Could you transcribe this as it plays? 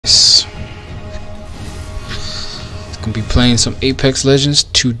Gonna be playing some Apex Legends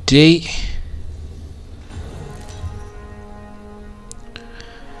today.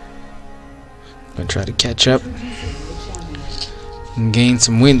 Gonna try to catch up and gain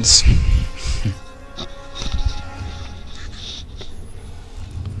some wins.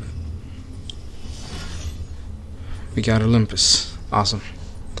 We got Olympus. Awesome.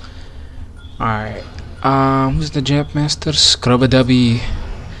 Alright. Who's the jump master? Scrubba boy.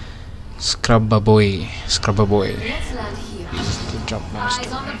 He's the jump master.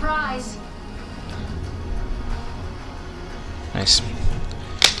 Nice.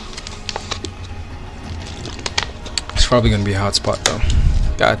 It's probably gonna be a hot spot though.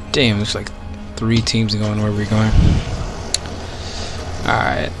 God damn, there's like 3 teams going where we're going.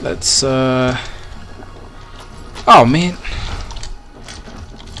 Alright, let's oh man.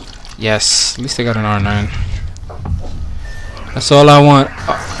 Yes, at least I got an R9. That's all I want.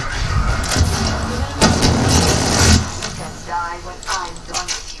 Oh.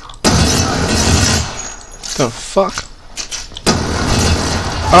 The fuck?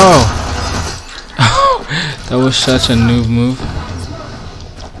 Oh. That was such a noob move.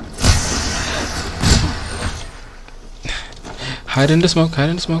 Hide in the smoke, hide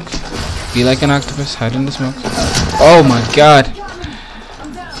in the smoke. Be like an octopus, hide in the smoke. Oh my god.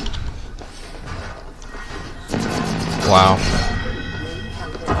 Wow.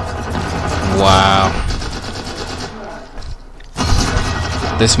 Wow.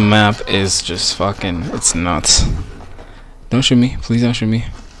 This map is just fucking, it's nuts. Don't shoot me, please don't shoot me.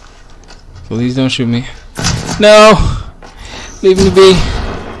 Please don't shoot me. No! Leave me be.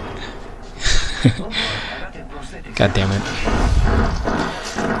 God damn it.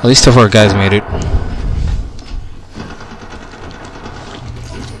 At least 2 of our guys made it.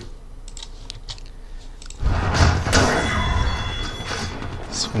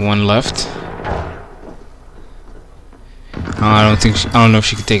 There's 1 left. I don't know if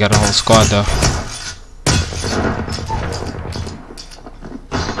she could take out a whole squad though.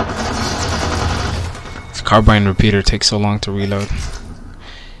 This carbine repeater takes so long to reload.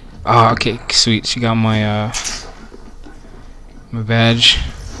 Ah, okay, sweet. She got my my badge.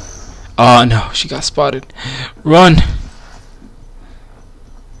 Oh no, she got spotted. Run!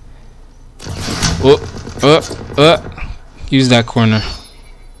 Use that corner.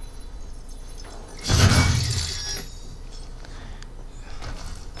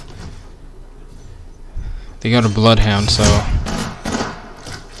 They got a bloodhound, so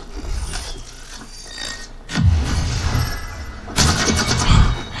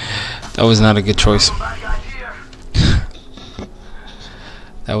that was not a good choice.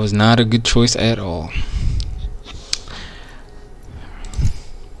 That was not a good choice at all.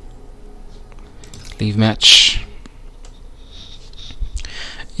 Leave match.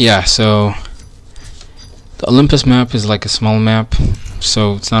 Yeah, so the Olympus map is like a small map,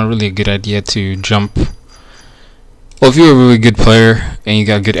 so it's not really a good idea to jump. Well, if you're a really good player and you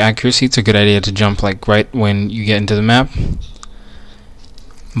got good accuracy, it's a good idea to jump like right when you get into the map.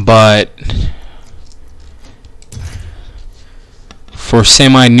 But for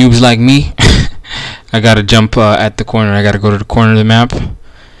semi-noobs like me, I gotta jump at the corner. I gotta go to the corner of the map,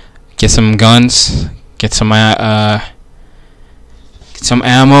 get some guns, get some ammo,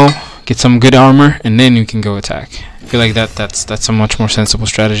 get some good armor, and then you can go attack. I feel like that's a much more sensible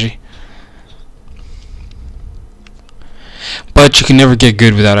strategy. But you can never get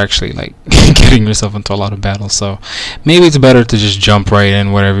good without actually like getting yourself into a lot of battles. So maybe it's better to just jump right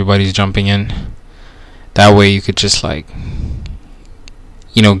in where everybody's jumping in. That way you could just like,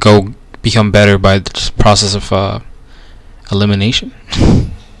 you know, go become better by the just process of elimination.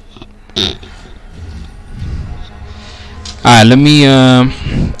 Alright, let me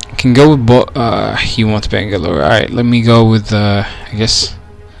can go with he wants Bangalore. Alright, let me go with I guess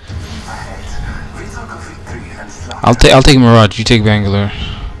I'll take Mirage, you take Bangalore.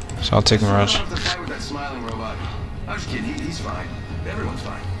 So I'll take Mirage.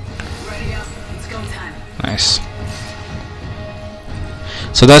 Nice.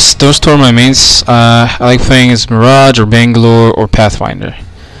 So those 2 are my mains. I like playing as Mirage or Bangalore or Pathfinder.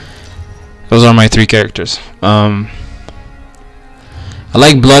 Those are my 3 characters. I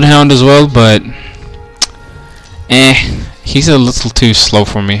like Bloodhound as well, but he's a little too slow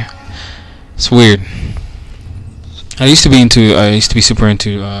for me. It's weird. I used to be super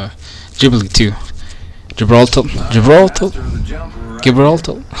into Ghibli too. Gibraltar.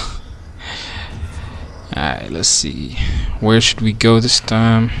 Alright, let's see. Where should we go this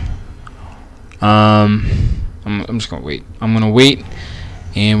time? I'm just gonna wait. I'm gonna wait,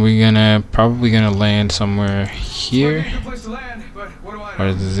 and we're probably gonna land somewhere here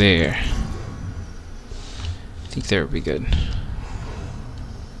or there. think there would be good.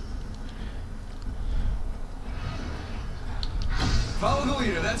 Follow the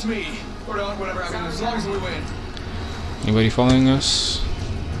leader, that's me. Or not, whatever, I mean, as long as we win. Anybody following us?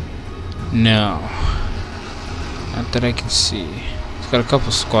 No. Not that I can see. It's got a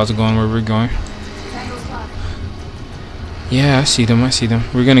couple squads going where we're going. Yeah, I see them, I see them.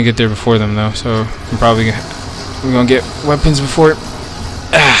 We're gonna get there before them though, so we're gonna get weapons before.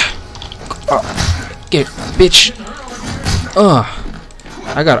 Ah! Get, bitch!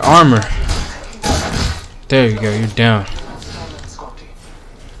 I got armor. There you go, you're down.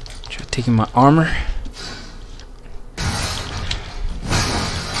 Try taking my armor.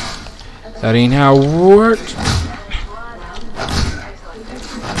 That ain't how it worked.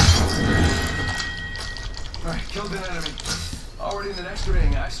 Alright, killed an enemy. Already in the next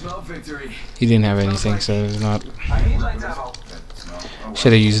ring, I smell victory. He didn't have anything, so it's not.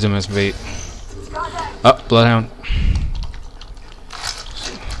 Should have used him as bait. Oh, bloodhound.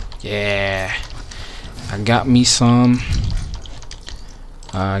 Yeah. I got me some.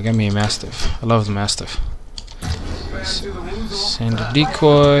 I got me a mastiff. I love the mastiff. Send a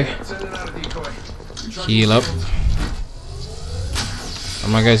decoy. Heal up. Are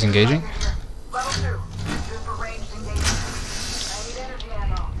my guys engaging?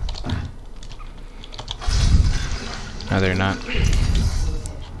 No, they're not.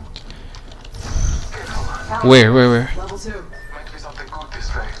 Where?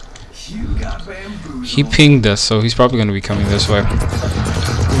 He pinged us, so he's probably gonna be coming this way.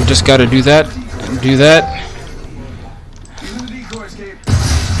 We just gotta do that. Do that.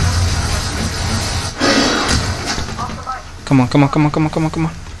 Come on. God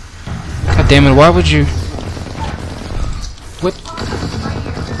damn it, why would you? What?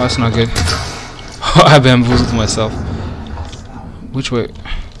 Oh, that's not good. I bamboozled myself. Which way?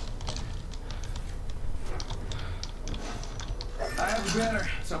 I have a banner.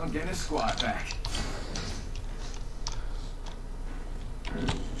 Someone getting his squad back.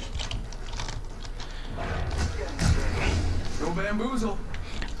 Go bamboozle.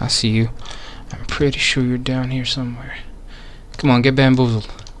 I see you. I'm pretty sure you're down here somewhere. Come on, get bamboozled.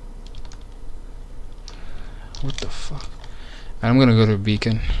 What the fuck? I'm gonna go to a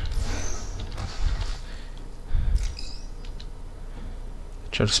beacon.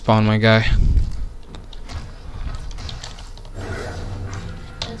 Try to spawn my guy.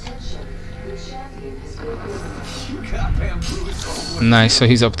 Nice, so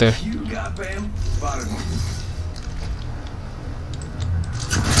he's up there.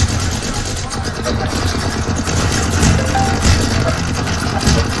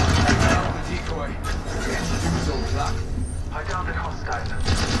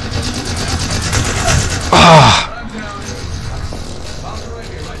 Ah!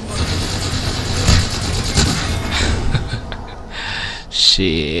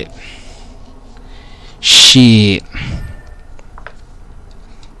 Shit.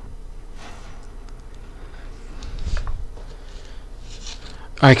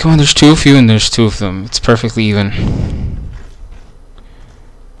 Alright, come on, there's two of you and there's two of them. It's perfectly even.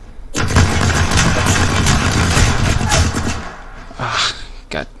 Ah,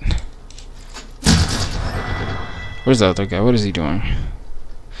 God. Where's the other guy? What is he doing?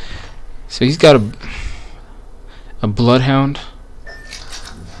 So he's got a bloodhound.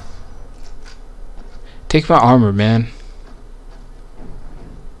 Take my armor, man.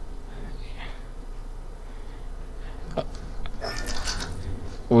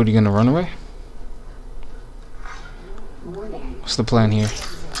 What, are you gonna run away? What's the plan here?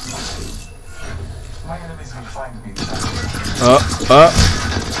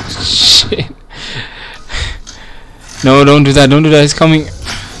 Shit. No, don't do that. Don't do that. He's coming.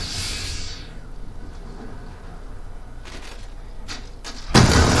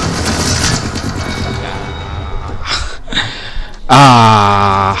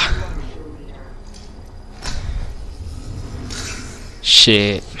 Ah.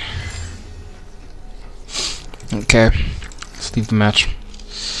 Shit. Okay. Let's leave the match.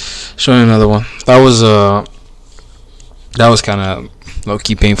 Show you another one. That was kind of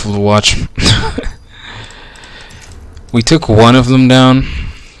low-key painful to watch. We took one of them down,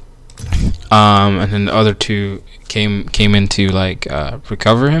 and then the other two came in to like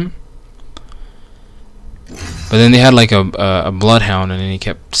recover him. But then they had like a bloodhound, and then he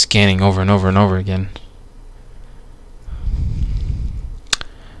kept scanning over and over and over again.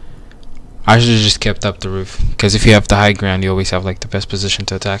 I should have just kept up the roof, because if you have the high ground, you always have like the best position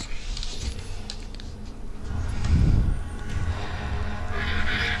to attack.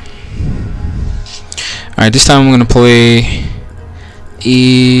 Alright, this time I'm gonna play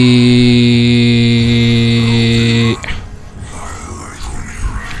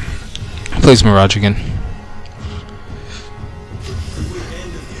play as Mirage again.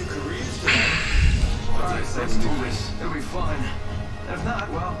 Alright, let's do this. It'll be fun. And if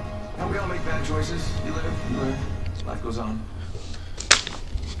not, well, we all make bad choices. You live, you learn. Life goes on.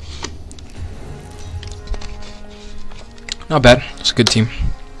 Not bad. It's a good team.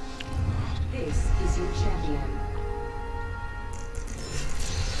 This is your champion.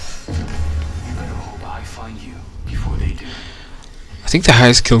 You better hope I find you before they do. I think the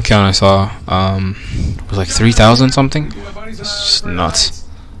highest kill count I saw was like 3,000 something. It's just nuts.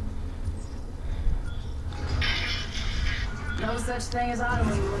 No such thing as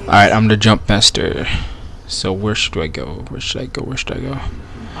idling. Alright, I'm the jump master. So where should I go? Where should I go? Where should I go?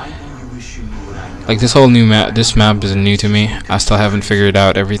 Like this whole new map, this map is new to me. I still haven't figured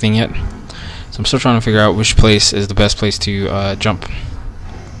out everything yet. So I'm still trying to figure out which place is the best place to jump.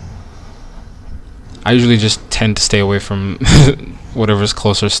 I usually just tend to stay away from whatever's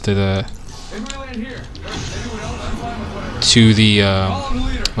closest to the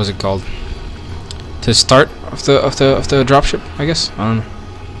what's it called? To the start of the dropship, I guess. I don't know.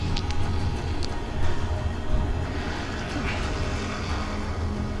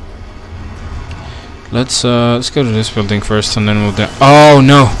 Let's go to this building first, and then we'll do. Oh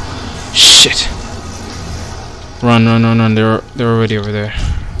no! Shit! Run, run, run, run! They're already over there.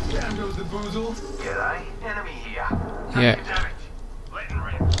 Yeah.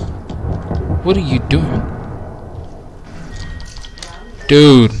 What are you doing,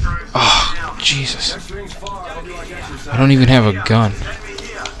 dude? Oh Jesus! I don't even have a gun.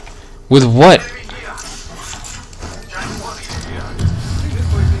 With what?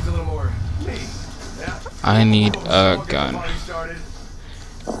 I need a gun. I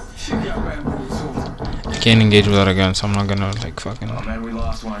can't engage without a gun, so I'm not gonna like fucking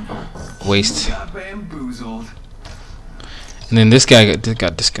waste. And then this guy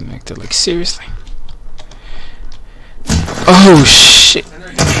got disconnected. Like seriously? Oh shit!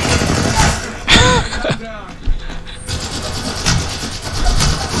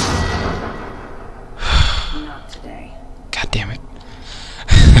 Not today. God damn it.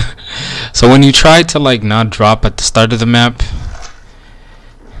 So when you try to like not drop at the start of the map,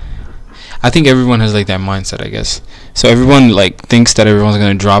 I think everyone has like that mindset, I guess. So everyone like thinks that everyone's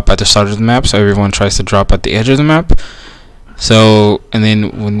gonna drop at the start of the map, so everyone tries to drop at the edge of the map. So and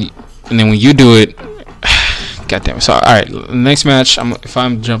then when you do it, god damn it. So alright, next match, if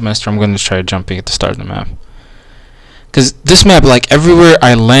I'm jump master, I'm gonna try jumping at the start of the map. Cause this map, like everywhere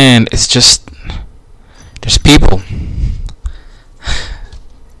I land, it's just there's people.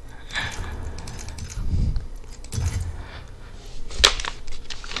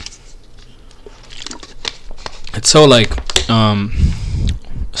 It's so like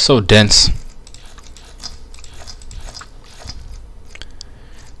so dense.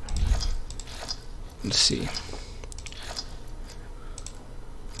 Let's see.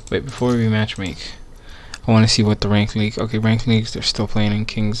 Wait, before we matchmake, I want to see what the rank league. Okay, rank leagues. They're still playing in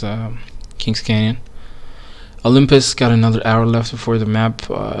King's Canyon. Olympus got another hour left before the map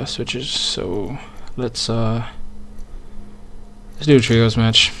switches. So let's do a trios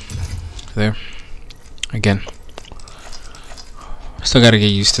match there again. Still gotta get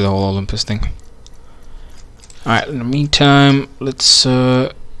used to the whole Olympus thing. Alright, in the meantime, let's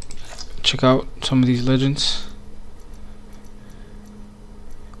check out some of these legends.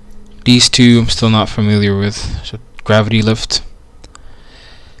 These two I'm still not familiar with. So Gravity Lift.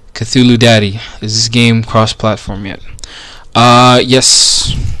 Cthulhu Daddy. Is this game cross-platform yet?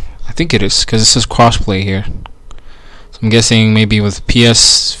 Yes. I think it is, because it says crossplay here. So I'm guessing maybe with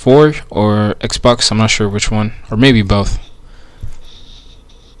PS4 or Xbox. I'm not sure which one. Or maybe both.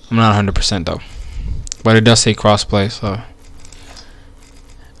 I'm not 100% though. But it does say crossplay, so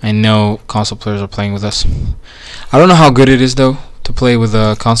I know console players are playing with us. I don't know how good it is though to play with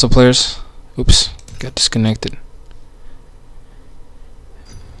console players. Oops, got disconnected.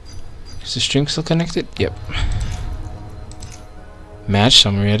 Is the stream still connected? Yep. Match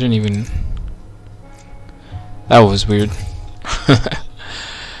summary. I didn't even. That was weird.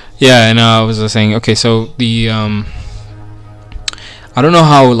 Yeah, and I was saying. Okay, so the I don't know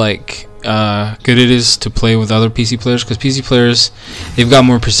how like good it is to play with other PC players, because PC players, they've got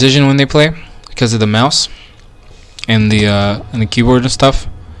more precision when they play because of the mouse and the keyboard and stuff.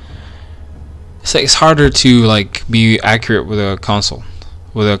 It's like it's harder to like be accurate with a console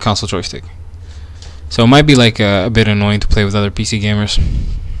joystick. So it might be like a bit annoying to play with other PC gamers,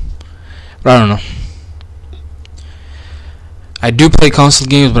 but I don't know. I do play console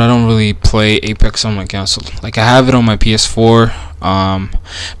games, but I don't really play Apex on my console. Like, I have it on my PS4,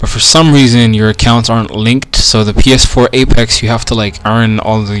 but for some reason your accounts aren't linked. So the PS4 Apex, you have to like earn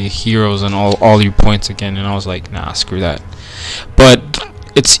all the heroes and all your points again. And I was like, nah, screw that. But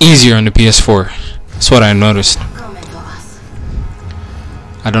it's easier on the PS4. That's what I noticed.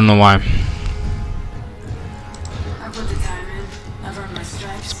 I don't know why.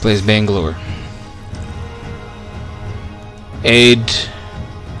 This place Bangalore. Aid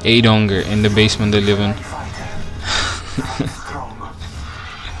hunger in the basement they live in.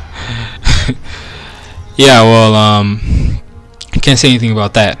 Yeah, well, I can't say anything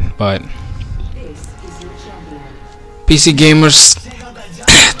about that, but PC gamers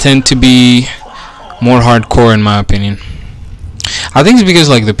tend to be more hardcore in my opinion. I think it's because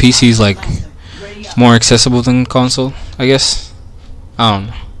like the PC is like more accessible than console, I guess. I don't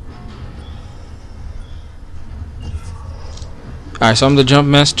know. Alright, so I'm the jump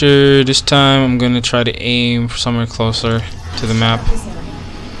master. This time I'm gonna try to aim for somewhere closer to the map.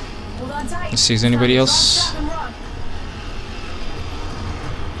 Let's see, is anybody else?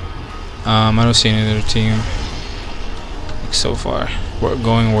 I don't see any other team. Like so far. We're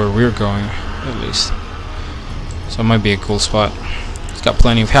going where we're going, at least. So it might be a cool spot. It's got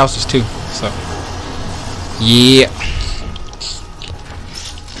plenty of houses too, so yeah.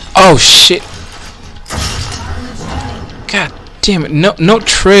 Oh shit. God damn it, no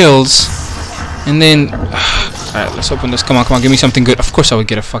trails. And then alright, let's open this. Come on, give me something good. Of course I would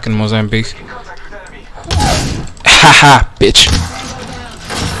get a fucking Mozambique. Haha, bitch.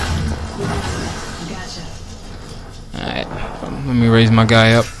 Alright, let me raise my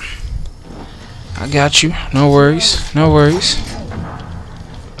guy up. I got you. No worries. No worries.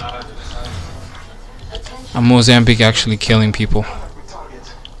 I'm Mozambique actually killing people.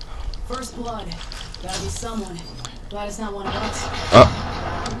 First blood. Gotta be someone. Glad it's not one of us. Oh,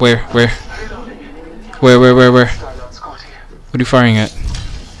 where? Where? What are you firing at?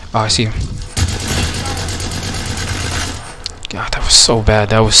 Oh, I see him. God, that was so bad.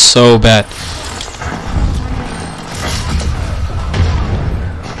 That was so bad.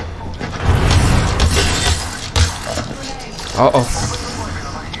 Uh-oh.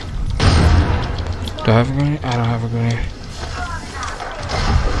 Do I have a grenade? I don't have a grenade.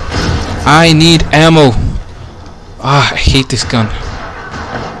 I need ammo. Ah, I hate this gun.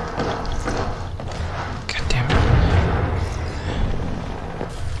 God damn it.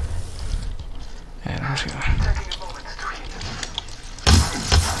 And I'm just gonna...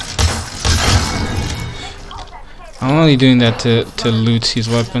 I'm only doing that to loot his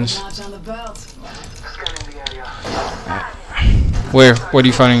weapons. Where are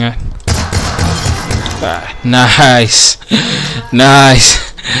you fighting at? Ah, nice.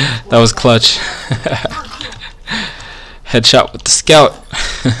 Nice. That was clutch. Headshot with the scout.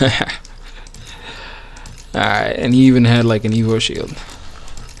 Alright, and he even had like an Evo shield.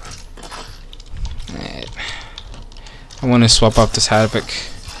 Alright. I want to swap out this Havoc.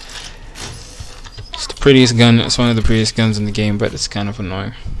 It's the prettiest gun. It's one of the prettiest guns in the game, but it's kind of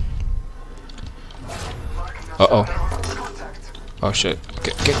annoying. Uh-oh. Oh shit.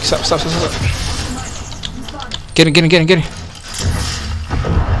 Okay, stop. Get it.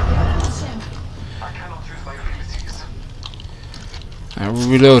 I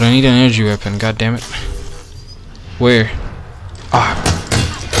reload. I need an energy weapon. God damn it. Where? Ah.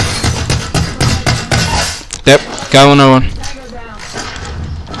 Yep. Got another one.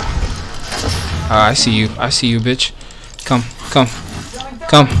 Ah, I see you, bitch. Come.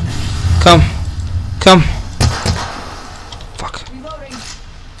 Fuck.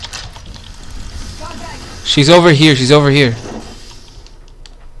 She's over here.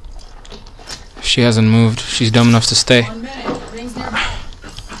 She hasn't moved. She's dumb enough to stay.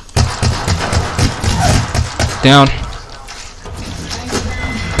 Down.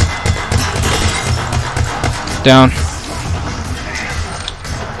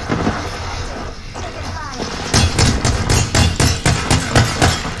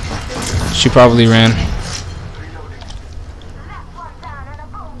 She probably ran.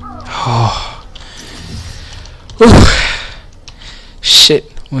 Oh. Ooh.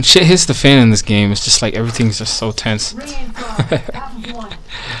 Shit. When shit hits the fan in this game, it's just like everything's just so tense.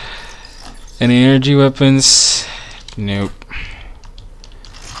 Any energy weapons? Nope.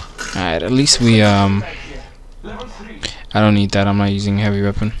 Alright, at least we I don't need that. I'm not using a heavy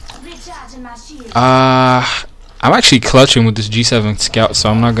weapon. I'm actually clutching with this G7 Scout, so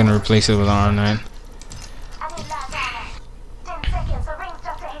I'm not gonna replace it with an R9.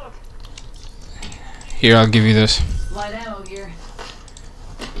 Here, I'll give you this.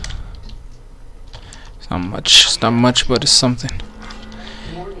 Not much. It's not much, but it's something.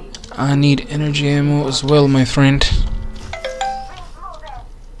 I need energy ammo as well, my friend.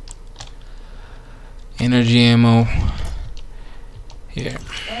 Energy ammo. Here.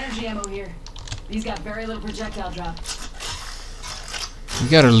 Energy ammo here. These got very little projectile drop. We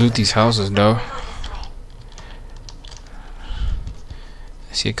gotta loot these houses, though.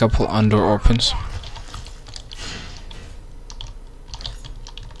 I see a couple under opens.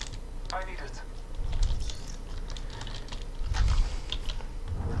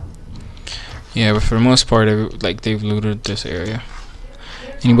 Yeah, but for the most part, they've looted this area.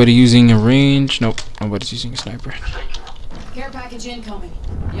 Anybody using a range? Nope, nobody's using a sniper. Care package incoming.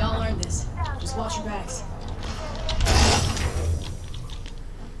 Y'all learned this. Just watch your backs.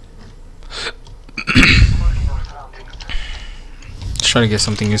 Let's try to get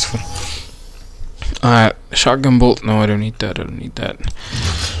something useful. Alright, shotgun bolt. No, I don't need that. I don't need that.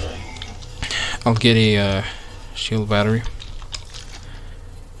 I'll get a shield battery.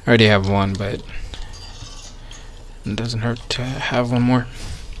 I already have one, but it doesn't hurt to have one more.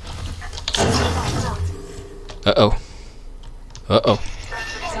 Uh-oh. Uh-oh.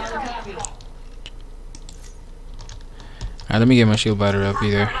 Alright, let me get my shield battery up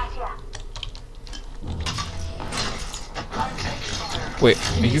either. Wait,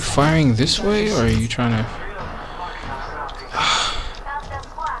 are you firing this way, or are you trying to...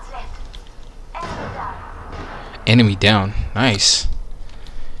 Enemy down. Nice.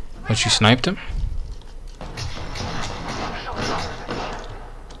 But you sniped him?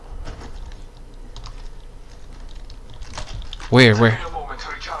 Where?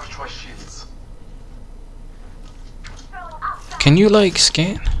 Can you, like,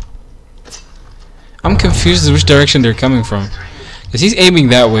 scan? I'm confused as which direction they're coming from. Because he's aiming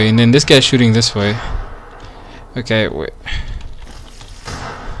that way, and then this guy's shooting this way. Okay, wait.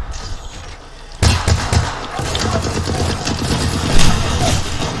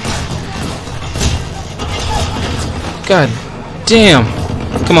 God damn!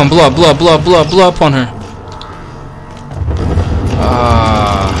 Come on, blow up on her.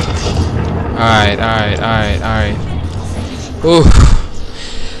 Alright. Ooh.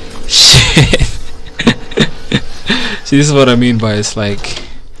 Shit. See, this is what I mean by it's like...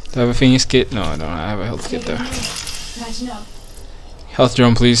 Do I have a Phoenix kit? No, I don't. I have a health kit though. Health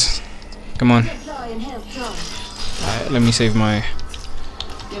drone, please. Come on. Alright, let me save my...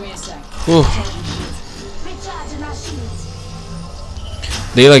 Give me a sec. Ooh.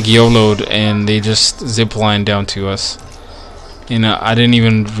 They like YOLO'd and they just ziplined down to us. And I didn't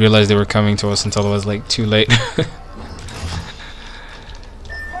even realize they were coming to us until it was like too late.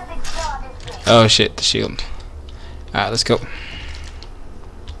 Oh shit, the shield. Alright, let's go.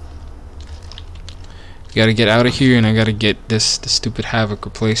 Gotta get out of here, and I gotta get this stupid Havoc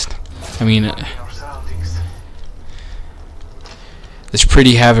replaced. I mean, this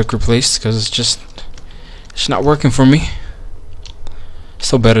pretty Havoc replaced, because it's not working for me.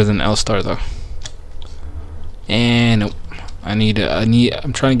 Still better than L-Star though. And nope.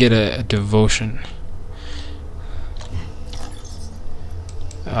 I'm trying to get a devotion.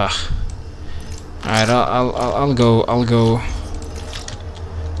 Alright, I'll go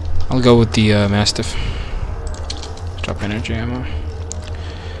with the Mastiff. Drop energy ammo.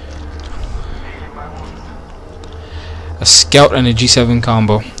 A scout and a G7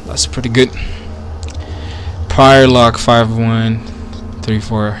 combo. That's pretty good. Prior lock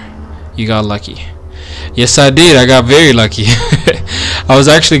 5134. You got lucky. Yes, I did. I got very lucky. I was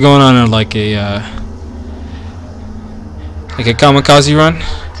actually going on like a kamikaze run,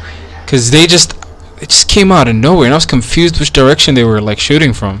 cause it just came out of nowhere, and I was confused which direction they were like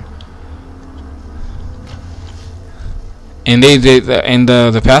shooting from. And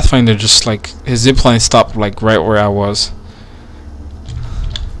the Pathfinder just like his zipline stopped like right where I was,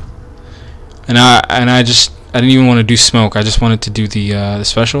 and I didn't even want to do smoke. I just wanted to do the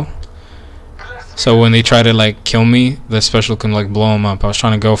special. So when they try to like kill me, the special can like blow them up. I was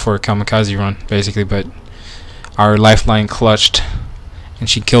trying to go for a kamikaze run basically, but our lifeline clutched and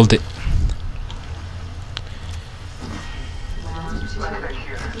she killed it.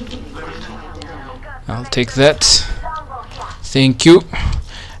 I'll take that. Thank you.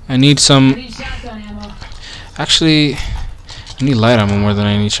 I need some... Actually, I need light ammo more than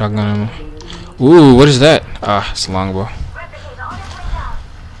I need shotgun ammo. Ooh, what is that? Ah, it's a longbow.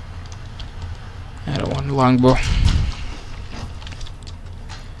 I don't want a longbow.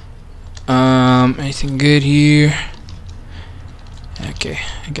 Anything good here? Okay,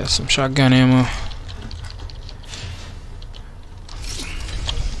 I got some shotgun ammo.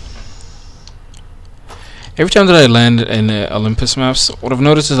 Every time that I land in Olympus maps, what I've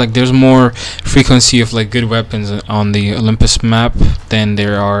noticed is like there's more frequency of like good weapons on the Olympus map than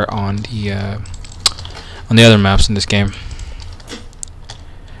there are on the other maps in this game.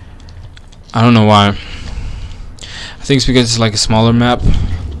 I don't know why. I think it's because it's like a smaller map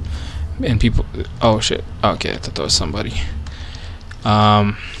and people. Oh shit! Okay, I thought that was somebody.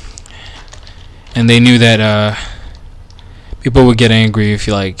 And they knew that people would get angry if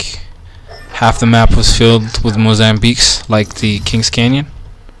you like. Half the map was filled with Mozambiques, like the King's Canyon.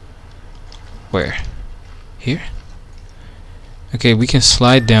 Where? Here? Okay, we can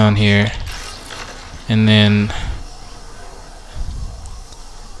slide down here. And then...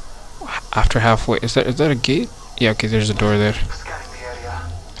 after halfway... Is that a gate? Yeah, okay, there's a door there.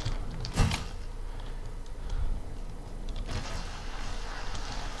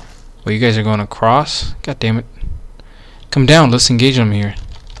 Well, you guys are going across? God damn it. Come down, let's engage them here.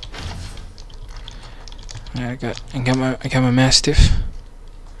 I got my Mastiff.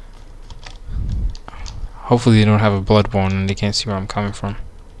 Hopefully they don't have a Bloodborne and they can't see where I'm coming from.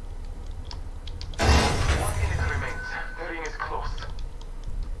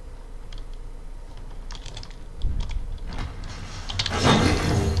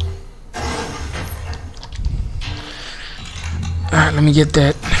 Alright, let me get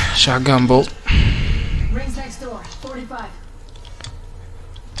that shotgun bolt. Rings next door, 45.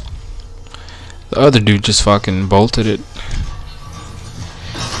 The other dude just fucking bolted it.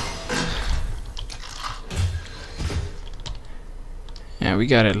 Yeah, we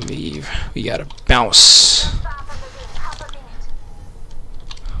gotta leave. We gotta bounce.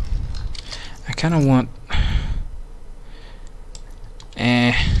 I kinda want...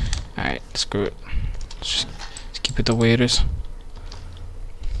 Alright, screw it. Just keep it the way it is.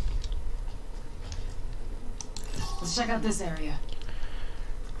 Let's check out this area.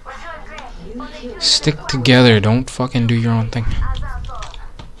 Stick together, don't fucking do your own thing.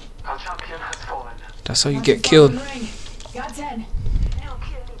 That's how you get killed. Got 10.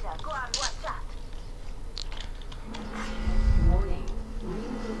 Warning.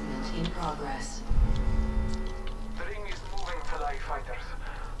 Movement in progress. The ring is moving, Fly Fighters.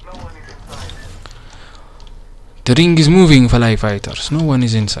 No one is inside. The ring is moving, Fly Fighters. No one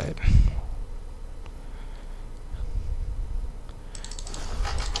is inside.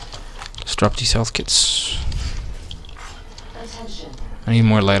 Drop these health kits. Attention. I need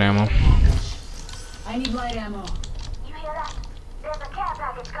more light ammo. I need light ammo. You hear that? There's a care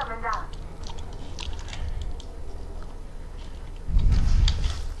package coming down.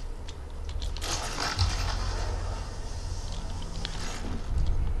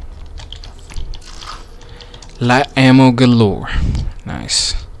 Light ammo galore.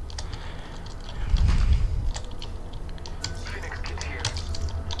 Nice.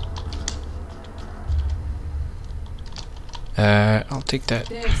 I'll take that.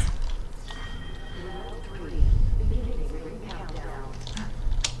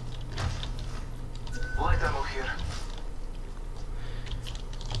 Light ammo here.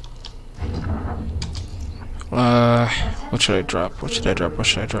 What should I drop? What should I drop? What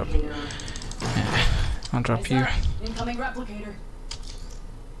should I drop? I'll drop you. Incoming replicator.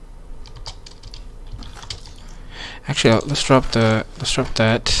 Actually, let's drop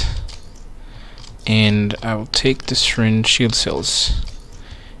that. And I will take the syringe shield cells.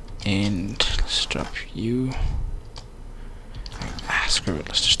 And let's drop you. Screw it,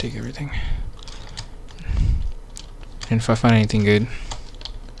 let's just take everything. And if I find anything good.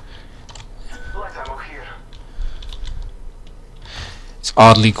 Light ammo here. It's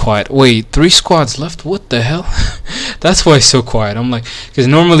oddly quiet. Wait, 3 squads left? What the hell? That's why it's so quiet. I'm like, because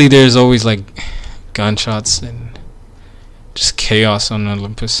normally there's always like gunshots and just chaos on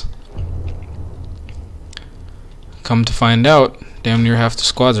Olympus. Come to find out, damn near half the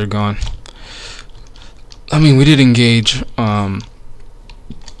squads are gone. I mean, we did engage, how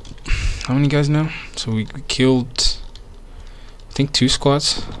many guys now? So we killed, I think 2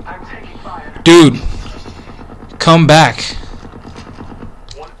 squads. I'm taking fire. Dude, come back.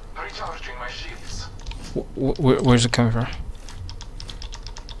 One recharging my shields. Where's it coming from?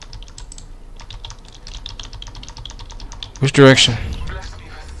 Which direction? Bless me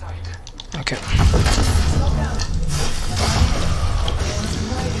with sight. Okay.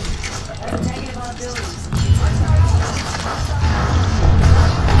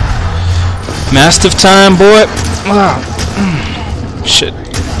 Mastiff time, boy. Shit.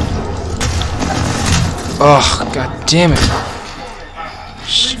 Oh, god damn it.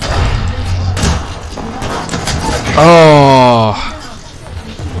 Oh.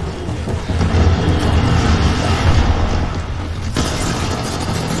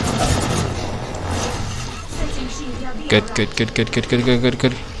 Good, good, good, good, good, good, good, good,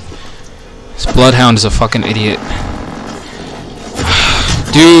 good. This bloodhound is a fucking idiot.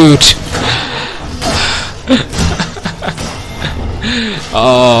 Dude!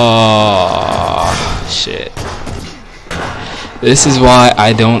 Oh, shit. This is why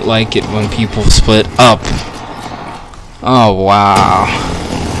I don't like it when people split up. Oh, wow.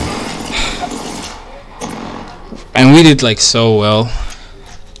 And we did like so well.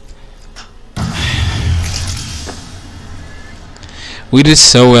 We did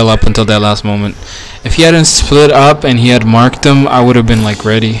so well up until that last moment. If he hadn't split up and he had marked them, I would have been like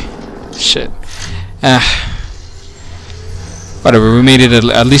ready. Shit. Whatever, we made it,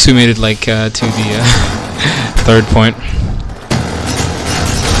 at least we made it like to the third point.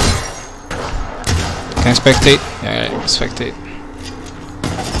 Can I spectate? Yeah, spectate.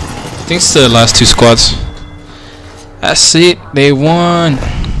 I think it's the last two squads. That's it, they won!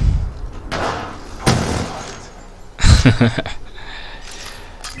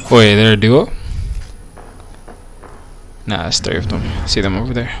 Wait, they're a duo? Nah, there's 3 of them. See them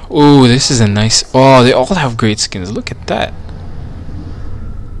over there. Ooh, this is a nice... Oh, they all have great skins. Look at that.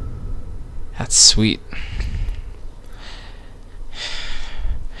 That's sweet.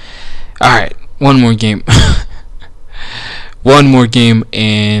 Alright, one more game. One more game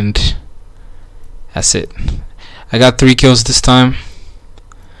and that's it. I got 3 kills this time.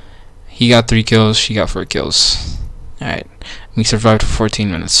 He got 3 kills, she got 4 kills. Alright, we survived for 14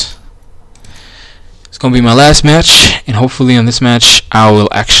 minutes. It's gonna be my last match, and hopefully on this match I will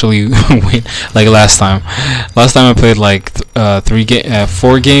actually win like last time. Last time I played like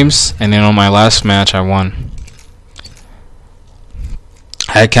 4 games, and then on my last match I won.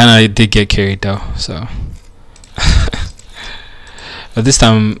 I kinda did get carried though, so but this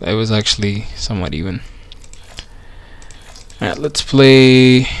time it was actually somewhat even. Alright, let's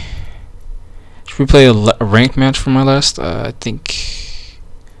play. Should we play a ranked match for my last? I think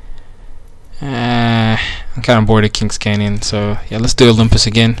I'm kind of bored of Kings Canyon, so yeah, let's do Olympus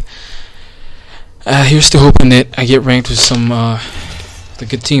again. Here's to hoping that I get ranked with some the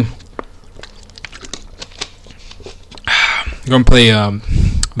good team. I'm gonna play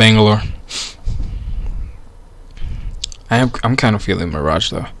Bangalore. I'm kind of feeling Mirage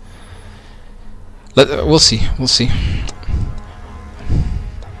though. We'll see. We'll see.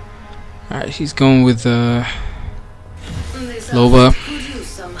 Alright, he's going with Loba.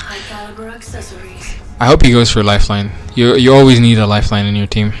 I hope he goes for Lifeline. You always need a Lifeline in your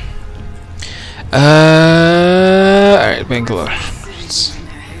team. Alright, Bangalore.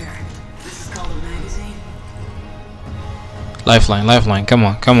 Lifeline, Lifeline, come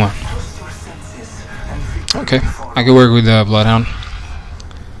on, come on. Okay, I can work with Bloodhound.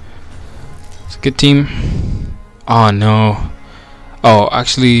 It's a good team. Oh no. Oh,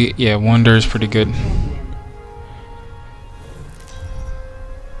 actually, yeah, Wonder is pretty good.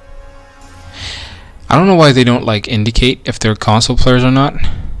 I don't know why they don't like indicate if they're console players or not.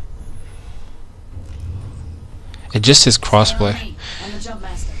 It just says crossplay.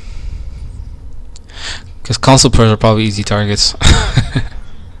 Because console players are probably easy targets.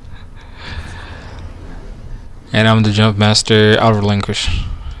 And I'm the jump master. I'll relinquish.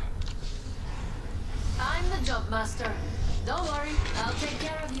 I'm the jump master. Don't worry, I'll take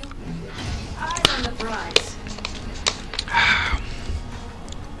care of you. I'm on the prize.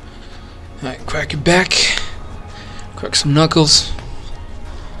 Alright, crack your back. Crack some knuckles.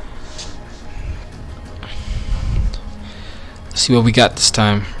 Let's see what we got this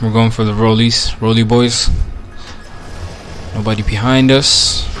time. We're going for the rollies. Rolly boys. Nobody behind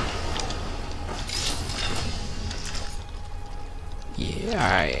us. Yeah,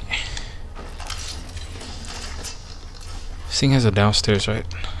 alright. This thing has a downstairs, right?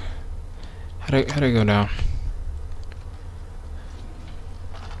 How do I go down?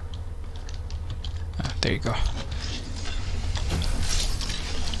 Ah, there you go.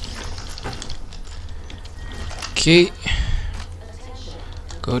 Okay.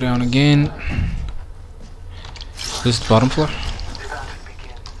 Go down again. This is the bottom floor?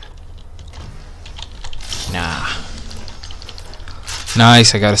 Nah.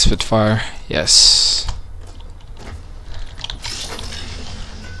 Nice, I got a Spitfire. Yes.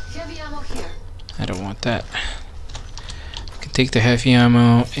 Heavy ammo here. I don't want that. I can take the heavy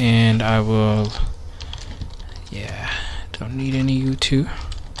ammo and I will. Yeah, don't need any U2.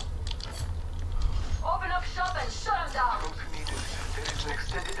 Open up shop and shut them down.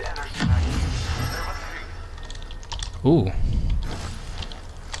 Ooh.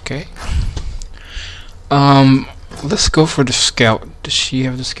 Okay. Let's go for the scout. Does she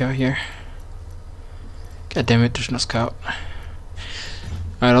have the scout here? God damn it, there's no scout.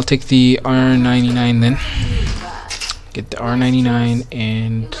 Alright, I'll take the R99 then. Get the R99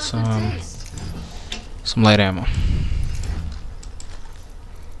 and some light ammo.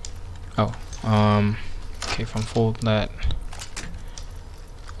 Oh, okay, if I'm full that.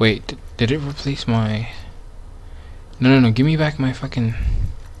 Wait, did it replace my? No, give me back my fucking.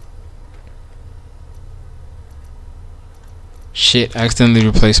 Shit, I accidentally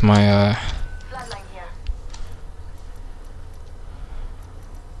replaced my Flatline here.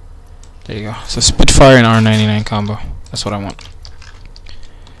 There you go. So Spitfire and R99 combo. That's what I want.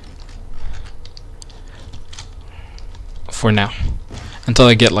 For now, until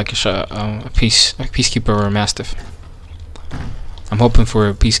I get like a peacekeeper or a mastiff. I'm hoping for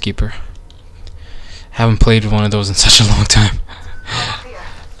a peacekeeper. Haven't played one of those in such a long time.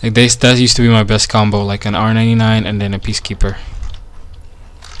 Like that used to be my best combo, like an R99 and then a peacekeeper.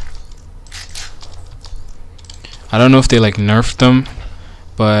 I don't know if they like nerfed them,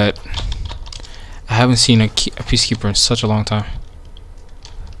 but I haven't seen a peacekeeper in such a long time.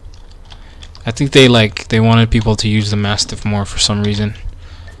 I think they wanted people to use the mastiff more for some reason,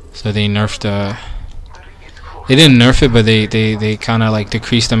 so they nerfed they didn't nerf it, but they kind of like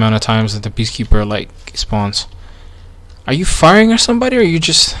decreased the amount of times that the peacekeeper like spawns. Are you firing at somebody, or are you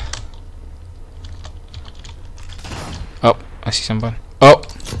just? Oh, I see somebody. Oh.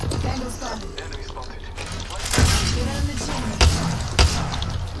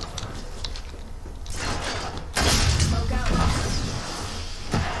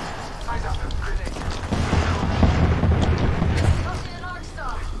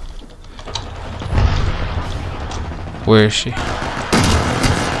 Where is she?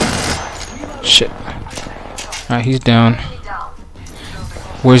 Shit. Alright, he's down.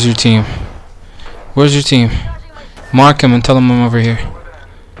 Where's your team? Where's your team? Mark him and tell him I'm over here.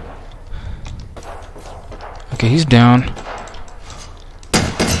 Okay, he's down.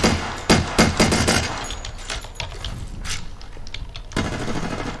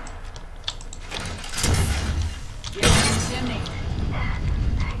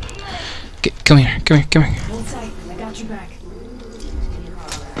 Come here. Hold tight. I got your back.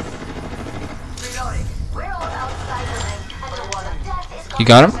 You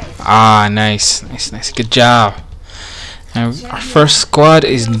got him? Ah, nice. Good job. Now, our first squad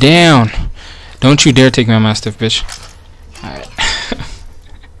is down. Don't you dare take my mastiff, bitch. Alright.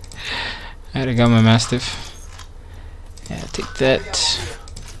 Alright, I got my mastiff. Yeah, take that.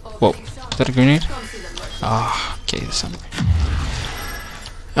 Whoa, is that a grenade? Ah, okay, that's something.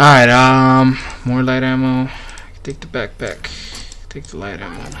 Alright, more light ammo. Take the backpack. Take the light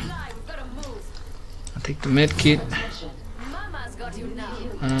ammo. I'll take the med kit.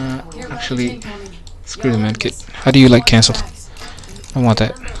 Actually, screw the med kit. How do you like cancel? I don't want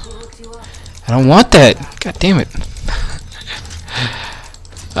that. I don't want that! God damn it.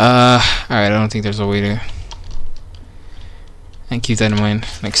 Alright, I don't think there's a way to. And keep that in mind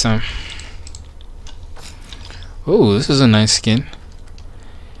next time. Oh, this is a nice skin.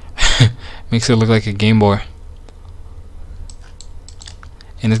 Makes it look like a Game Boy.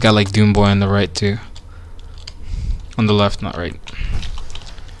 And it's got like Doom Boy on the right too. On the left, not right.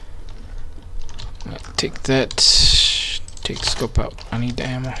 Right, take that. Take the scope out. I need the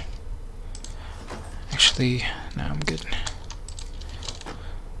ammo. Actually, no, I'm good.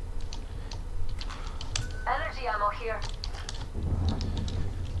 Energy ammo here.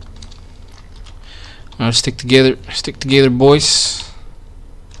 Alright, stick together, boys.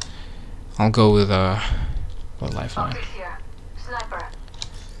 I'll go with lifeline. Optics here. Sniper.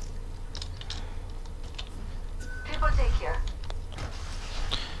 Triple take here.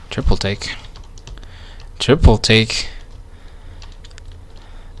 Triple take. Triple take.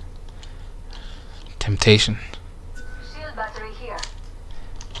 Temptation. Shield battery here.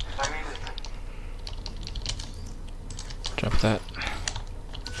 I need it. Drop that.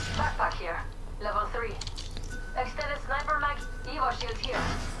 Backpack here. Level 3. Extended sniper mag. Evo shield here.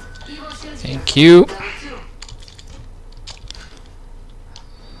 Evo shield here. Thank you. Level 2.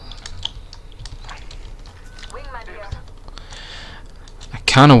 Wingman here. I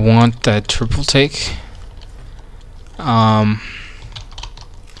kind of want that triple take.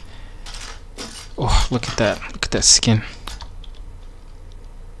 Oh, look at that. Look at that skin.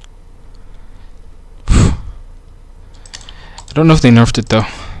 I don't know if they nerfed it though.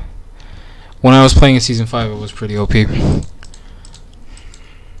 When I was playing in Season 5, it was pretty OP.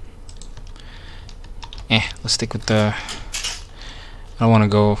 Let's stick with the... I don't want to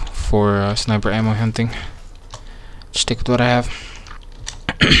go for sniper ammo hunting. Just stick with what I have.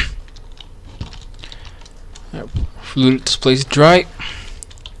 Loot this place dry.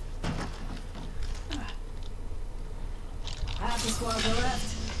 Half the squad are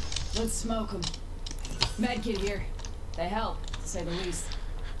left. Let's smoke them. Medkit here. They help, to say the least.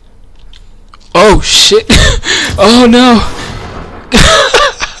 Oh shit! Oh no!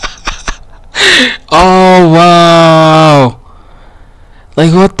 Oh wow!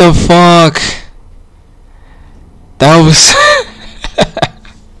 Like what the fuck? That was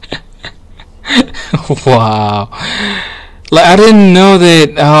wow. Like I didn't know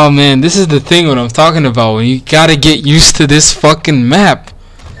that. Oh man, this is the thing what I'm talking about. When you gotta get used to this fucking map.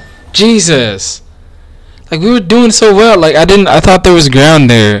 Jesus. Like we were doing so well. Like I thought there was ground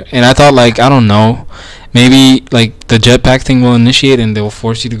there, and I thought like I don't know, maybe like the jetpack thing will initiate and they'll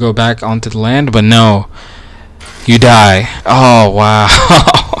force you to go back onto the land. But no, you die. Oh wow.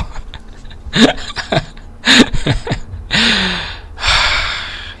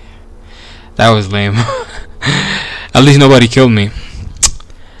 That was lame. At least nobody killed me.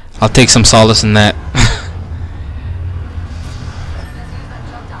 I'll take some solace in that.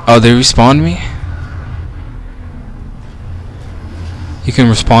 Oh, they respawned me? You can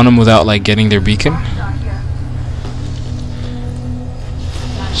respawn them without like getting their beacon?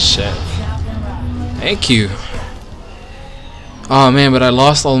 Shit. Thank you. Oh man, but I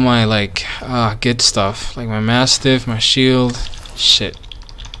lost all my like good stuff. Like my mastiff, my shield. Shit.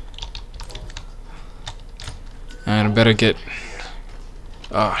 And I better get...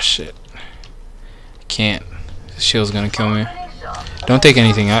 Oh shit. I can't. The shield's gonna kill me. Don't take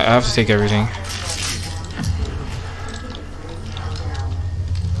anything. I have to take everything.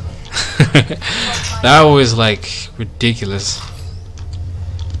 That was like ridiculous.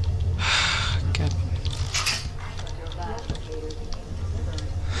 God.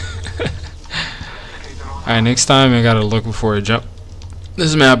 Alright, next time I gotta look before I jump.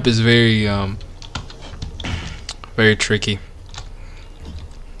 This map is very very tricky.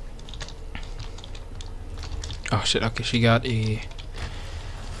 Oh shit, okay, she got a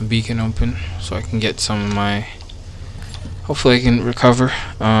beacon open so I can get some of my... Hopefully I can recover.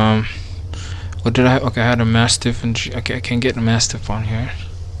 What did I... Okay, I had a mastiff and... Okay, I can get a mastiff on here.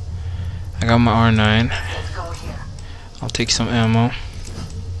 I got my R9. I'll take some ammo.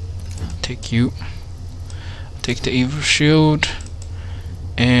 Take you. Take the evil shield.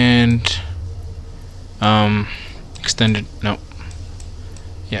 And... extended... No.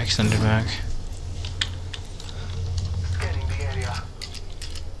 Yeah, extended mag.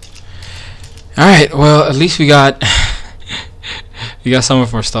 Alright, well, at least we got... we got some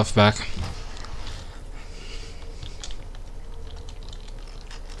of our stuff back.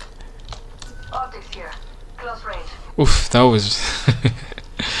 Optics here. Close range. Oof, that was...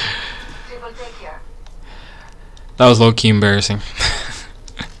 Triple take here. that was low-key embarrassing.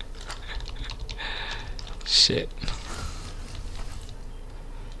 Shit.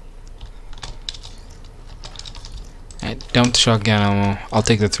 I dumped shotgun ammo. I'll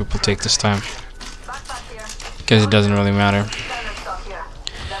take the triple take this time. Because it doesn't really matter.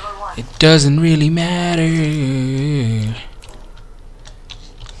 It doesn't really matter.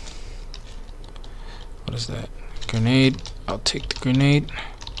 What is that? Grenade. I'll take the grenade.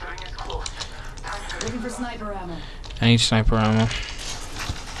 Looking for sniper ammo. I need sniper ammo.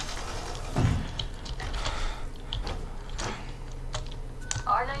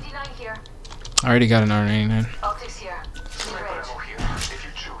 R99 here. I already got an R99. Optics here. Mid-range.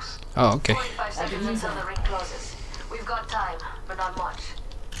 Oh, okay. 45 seconds until the ring closes. We've got time, but not much.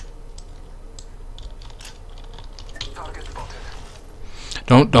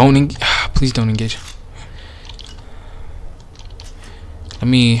 Please don't engage. Let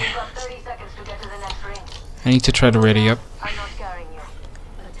me... We've got 30 seconds to get to the next ring. I need to try to ready up. I'm not scaring you.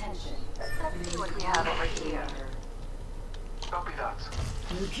 Attention. Let's see what we have over here. Copy that.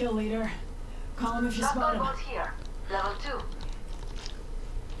 New kill leader. Call him if you spot him. Shotgun bolt here. Level 2.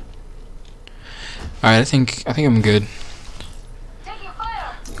 Alright, I think I'm good. Taking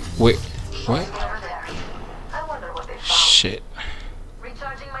fire. Wait, what? Over there. I wonder what they found. Shit.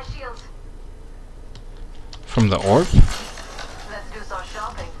 Recharging my shields. From the orb? Let's do some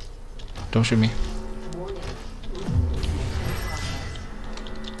shopping. Don't shoot me.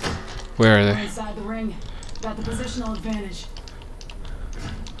 Where are they? Inside the ring. Got the positional advantage.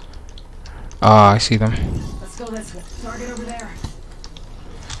 Ah, I see them. Let's go this way. Target over there.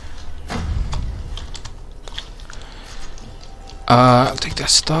 I'll take that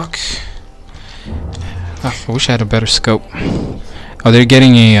stock. I wish I had a better scope. Oh, they're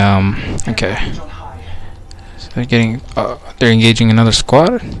getting a, okay. So they're getting, they're engaging another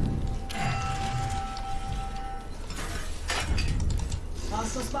squad?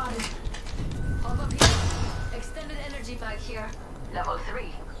 Hostile spotted. Up here. Extended energy bag here. Level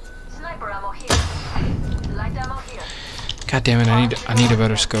 3. Sniper ammo here. Light ammo here. God damn it, I need a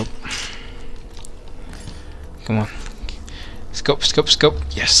better scope. Come on. Scope, scope, scope.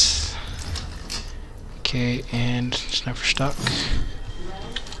 Yes. Okay, and sniper stock.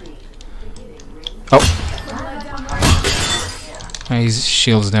 Oh. His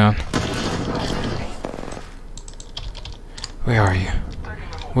shield's down. Where are you?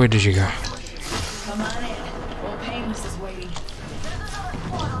 Where did you go? Come on in. Old Painless is waiting.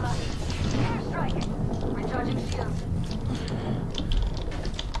 Recharging shields.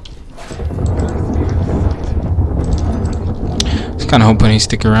 I was kind of hoping he'd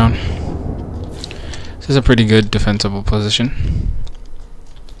stick around. This is a pretty good defensible position.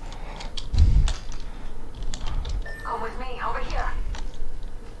 Come with me, over here.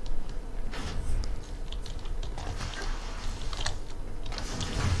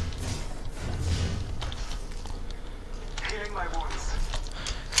 Healing my wounds.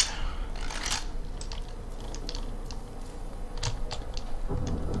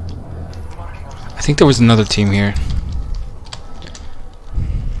 I think there was another team here.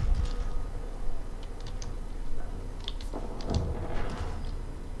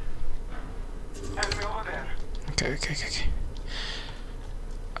 Enemy over there. Okay, okay, okay, okay.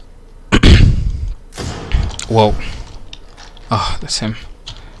 Whoa. Oh, that's him.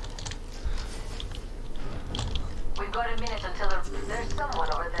 We've got a minute until there's someone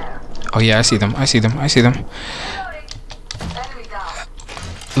over there. Oh yeah, I see them. I see them. I see them. Reloading. Enemy down.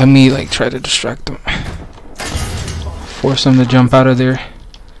 Let me like try to distract them. Force them to jump out of there.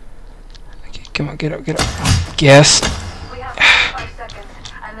 Okay, come on, get up, get up. Yes. We have 5 seconds,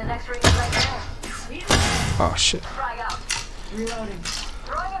 and the next ring is right there. Oh shit. Frag out. Reloading.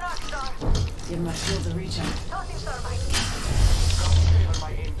 Throwing an arc star. Give my shield to reach him. Tossing thermite.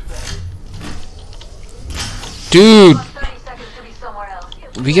 My aim today. Dude, 30 seconds to be somewhere else.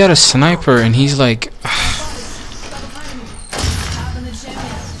 we got a sniper and he's like Top in the chimney.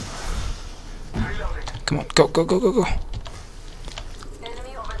 Reloading. come on, go, go, go, go, go.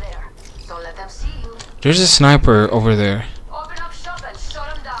 Enemy over there. Don't let them see you. There's a sniper over there. Open up shop and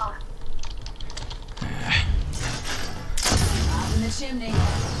shut them down. Top in the chimney.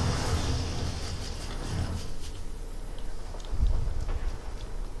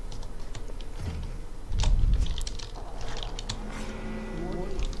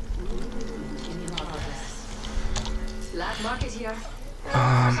 Last market here.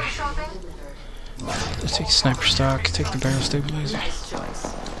 Um, Some shopping? Let's take sniper stock, take the barrel stabilizer, Nice choice.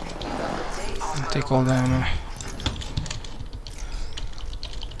 and take all the ammo.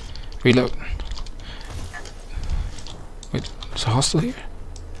 Reload. Wait, there's a hostile here?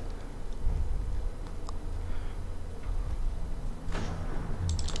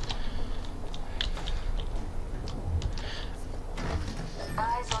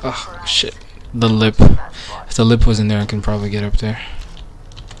 Eyes on the Oh prize. shit. The lip. If the lip was in there, I can probably get up there.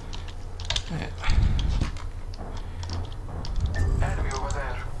 Enemy over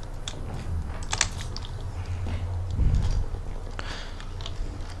there.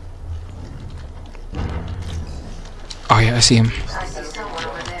 Oh yeah, I see him. I see someone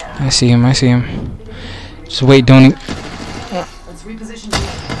over there. I see him. I see him. Just wait, don't. Let's reposition you.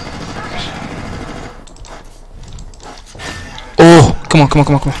 Oh, come on, come on,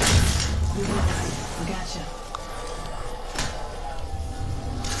 come on, come on. Gotcha.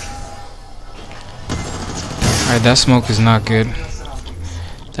 Alright, that smoke is not good.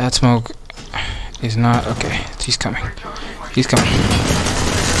 That smoke is not okay. He's coming. He's coming.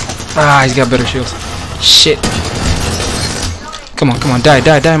 Ah, he's got better shields. Shit. Come on, come on, die,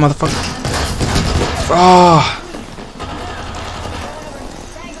 die, die, motherfucker. Oh.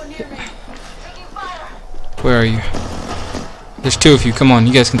 Where are you? There's two of you. Come on,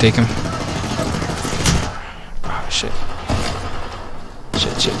 you guys can take him. Oh, shit.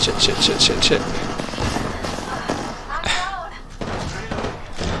 Shit, shit, shit, shit, shit, shit, shit.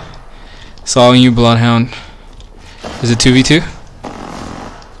 It's all in you, Bloodhound. Is it 2v2?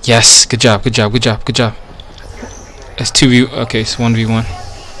 Yes, good job, good job, good job, good job. It's 2v... Okay, it's 1v1.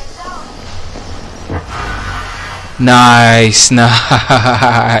 Nice,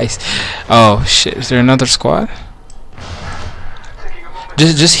 nice. Oh shit, is there another squad?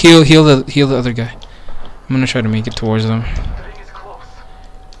 Just heal the other guy. I'm gonna try to make it towards them.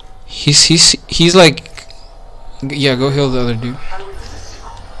 He's like, yeah, go heal the other dude.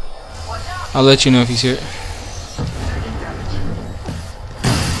 I'll let you know if he's here.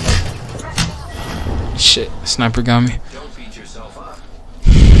 Shit, sniper got me. Don't beat yourself up.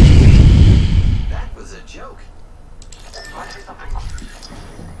 That was a joke.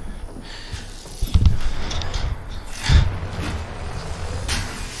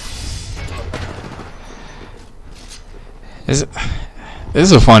 This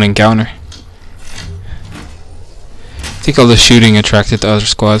is a fun encounter. think all the shooting attracted the other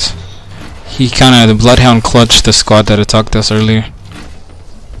squads. He the Bloodhound clutched the squad that attacked us earlier.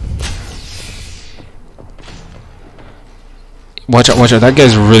 Watch out, watch out. That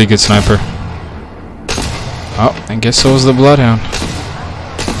guy's a really good sniper. Oh, I guess so is the Bloodhound.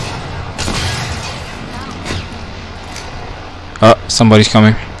 Oh, somebody's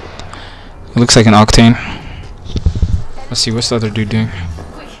coming. It looks like an Octane. Let's see, what's the other dude doing?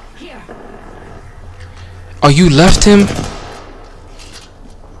 Oh, you left him?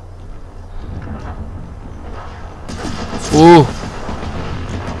 Ooh.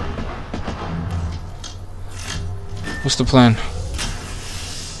 What's the plan?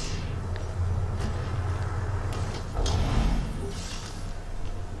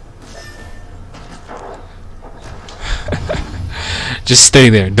 Just stay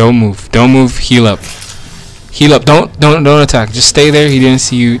there. Don't move. Don't move. Heal up. Heal up. Don't attack. Just stay there. He didn't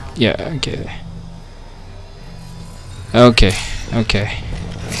see you. Yeah. Okay. Okay. Okay.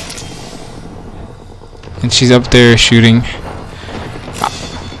 And she's up there shooting.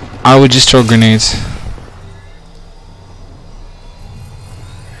 I would just throw grenades.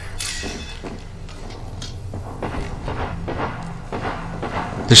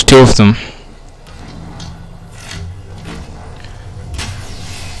 There's two of them.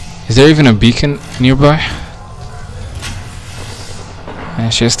 Is there even a beacon nearby? Yeah,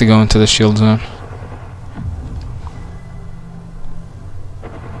 she has to go into the shield zone.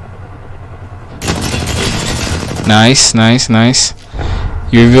 Nice, nice, nice.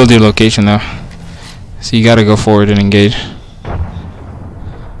 You revealed your location though, so you gotta go forward and engage.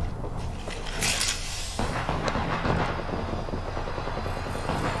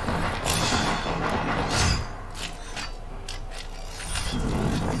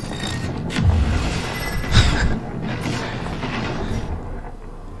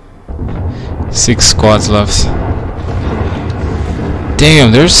 Six squads left.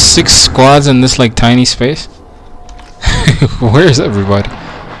 Damn, there's 6 squads in this like tiny space. Where is everybody?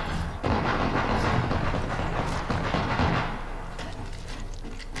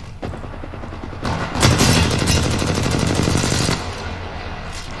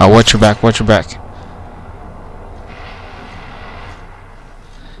 Oh, watch your back, watch your back.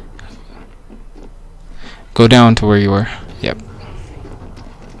 Go down to where you were. Yep.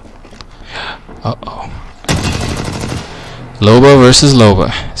 Uh-oh. Loba versus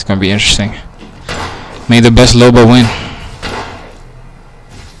Loba. It's gonna be interesting. May the best Loba win.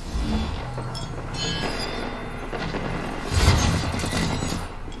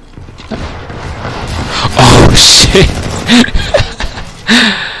 Oh shit.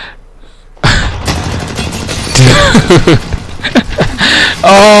 Dude.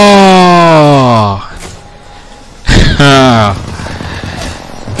 Oh.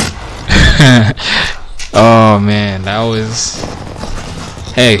 Oh man, that was...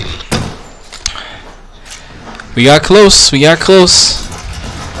 Hey. We got close, we got close.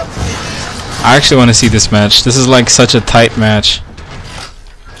 I actually want to see this match. This is like such a tight match.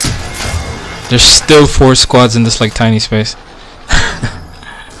 There's still 4 squads in this like tiny space.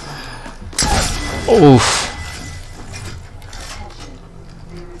 Oof.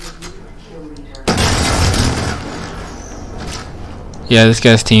 Yeah, this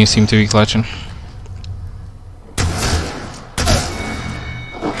guy's team seemed to be clutching.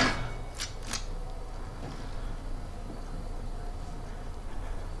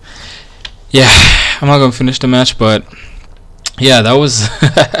 Yeah, I'm not gonna finish the match, but yeah, that was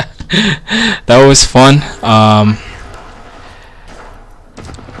that was fun.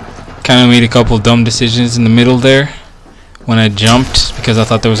 Kind of made a couple dumb decisions in the middle there when I jumped because I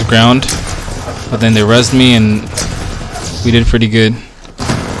thought there was ground, but then they rezzed me and we did pretty good.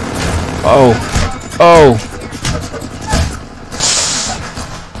 Oh, oh.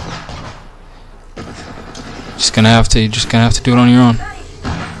 Just gonna have to do it on your own.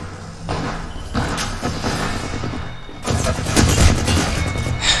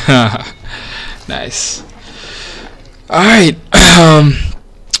 Nice. Alright.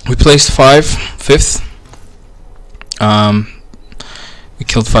 We placed 5th. We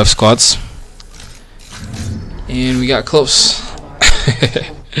killed 5 squads. And we got close.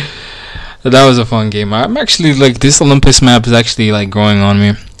 That was a fun game. I'm actually like, this Olympus map is actually like growing on me.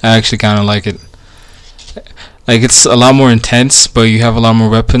 I actually kind of like it. Like, it's a lot more intense, but you have a lot more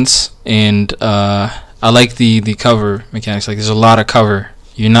weapons, and I like the cover mechanics. Like, there's a lot of cover.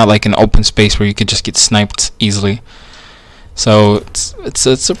 You're not like in open space where you could just get sniped easily. So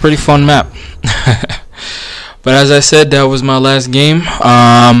it's a pretty fun map. But as I said, that was my last game.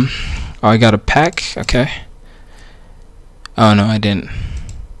 Oh, I got a pack. Okay. Oh no, I didn't.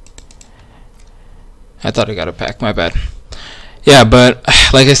 I thought I got a pack. My bad. Yeah, but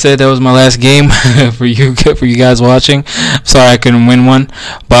like I said, that was my last game for you guys watching. I'm sorry I couldn't win one,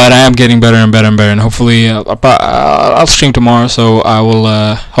 but I am getting better and better and better, and hopefully I'll stream tomorrow, so I will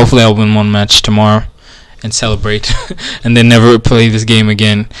hopefully I'll win one match tomorrow and celebrate and then never play this game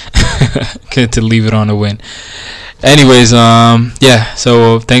again to leave it on a win. Anyways, yeah,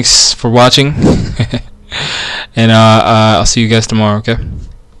 so thanks for watching and I'll see you guys tomorrow. Okay,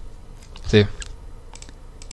 see you.